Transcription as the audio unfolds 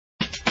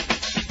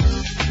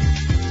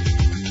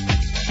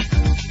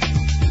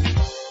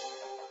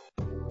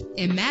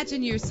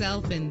Imagine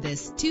yourself in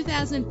this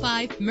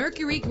 2005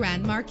 Mercury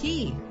Grand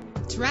Marquis.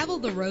 Travel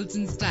the roads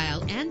in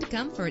style and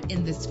comfort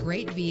in this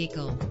great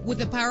vehicle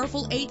with a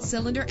powerful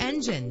 8-cylinder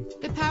engine.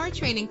 The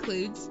powertrain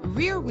includes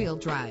rear-wheel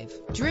drive,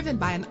 driven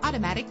by an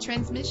automatic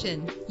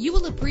transmission. You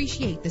will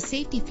appreciate the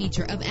safety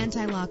feature of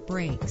anti-lock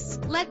brakes.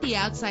 Let the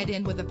outside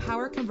in with a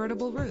power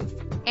convertible roof.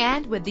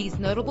 And with these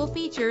notable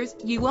features,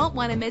 you won't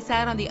want to miss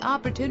out on the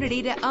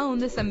opportunity to own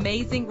this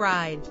amazing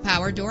ride.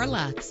 Power door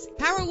locks,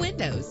 power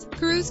windows,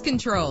 cruise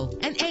control,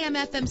 an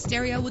AM/FM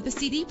stereo with a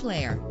CD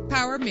player,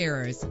 power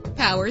mirrors,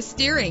 power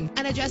steering,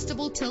 an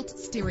adjustable tilt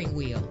steering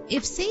wheel.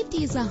 If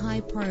safety is a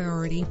high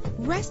priority,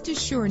 rest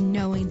assured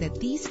knowing that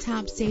these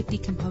top safety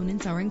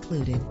components are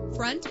included: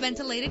 front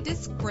ventilated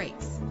disc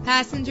brakes,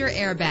 passenger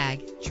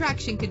airbag,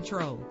 traction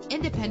control,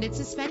 independent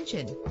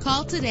suspension.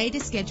 Call today to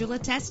schedule a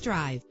test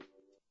drive.